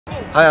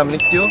Hi, I'm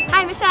Nick Teo.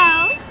 Hi,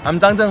 Michelle. I'm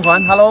Zhen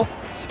Huan. Hello.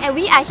 And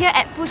we are here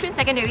at Fu Chun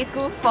Secondary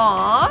School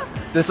for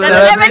The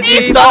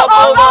Celebrity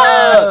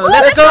Stopover!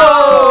 Let's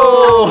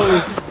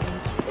go!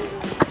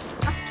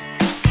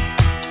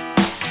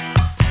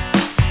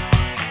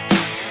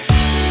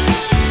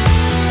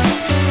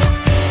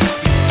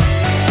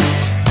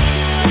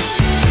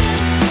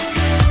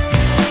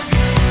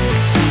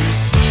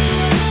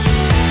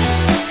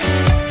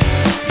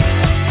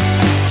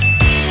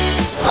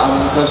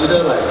 I'm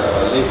considered like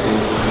a late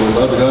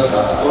bloomer because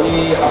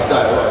only after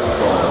I worked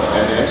for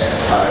NS,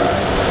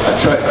 I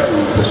tried to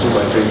pursue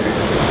my dream,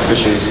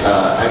 which is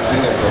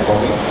acting and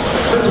performing.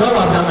 When I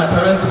was young, my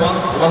parents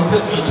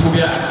wanted me to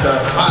be an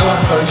actor. I was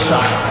very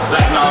shy.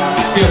 Like now,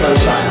 still very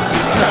shy.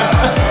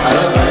 I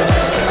like dance,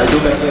 I do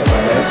backing and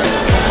finance,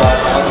 but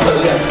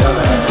ultimately I become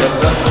an actor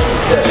because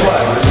that's what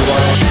I really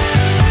want.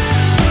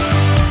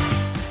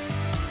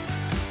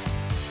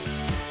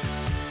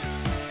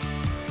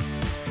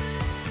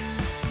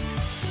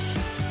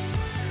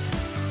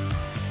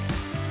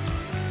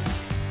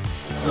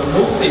 The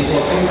most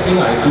important thing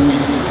I do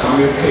is to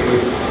communicate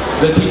with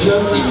the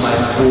teachers in my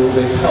school.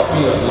 They help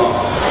me a lot.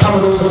 他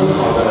们都是很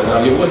好的人啊，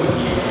有问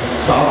题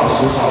找老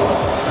师好了。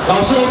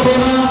老师 OK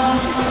吗？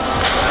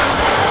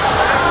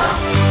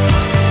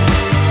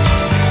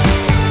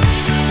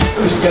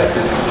 I'm scared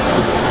to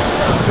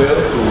fail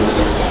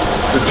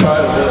to try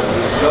a little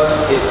bit because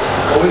it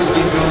always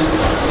gives you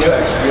new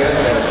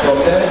experience and from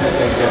there you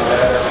can get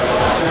better.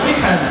 We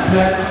can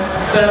plan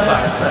step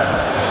by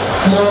step.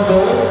 Small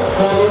goal,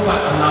 followed by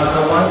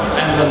another one,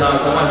 and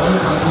another one, and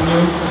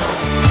continues.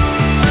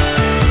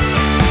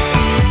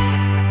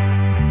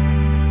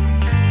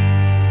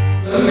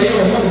 人没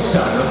有梦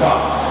想的话，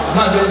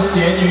那跟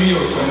咸鱼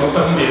有什么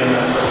分别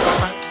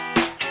呢？